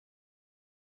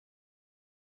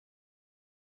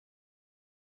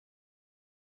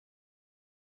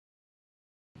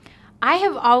I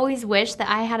have always wished that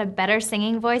I had a better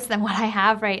singing voice than what I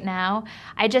have right now.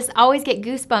 I just always get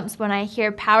goosebumps when I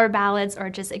hear power ballads or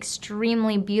just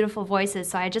extremely beautiful voices,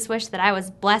 so I just wish that I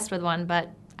was blessed with one, but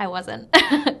I wasn't.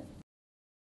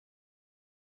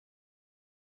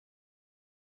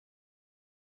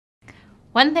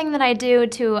 One thing that I do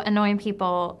to annoy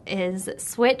people is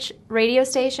switch radio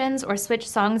stations or switch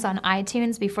songs on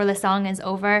iTunes before the song is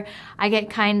over. I get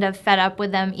kind of fed up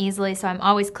with them easily, so I'm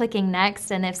always clicking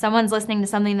next, and if someone's listening to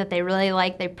something that they really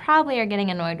like, they probably are getting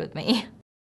annoyed with me.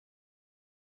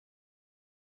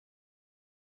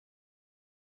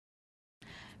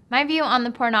 My view on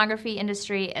the pornography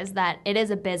industry is that it is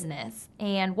a business,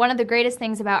 and one of the greatest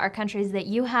things about our country is that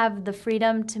you have the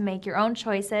freedom to make your own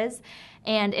choices,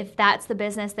 and if that's the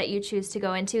business that you choose to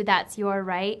go into, that's your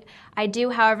right. I do,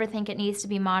 however, think it needs to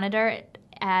be monitored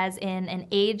as in an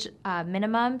age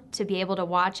minimum to be able to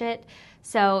watch it.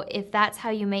 So if that's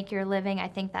how you make your living, I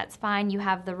think that's fine. You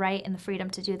have the right and the freedom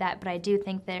to do that, but I do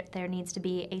think that there needs to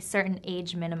be a certain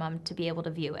age minimum to be able to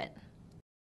view it.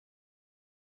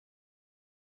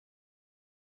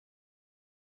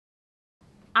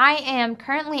 I am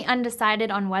currently undecided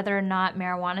on whether or not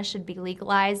marijuana should be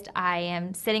legalized. I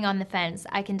am sitting on the fence.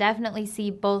 I can definitely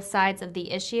see both sides of the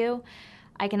issue.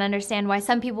 I can understand why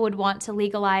some people would want to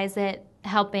legalize it,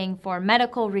 helping for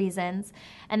medical reasons,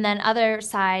 and then other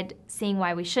side seeing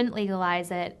why we shouldn't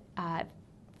legalize it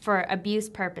for abuse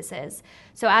purposes.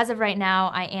 So as of right now,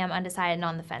 I am undecided and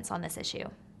on the fence on this issue.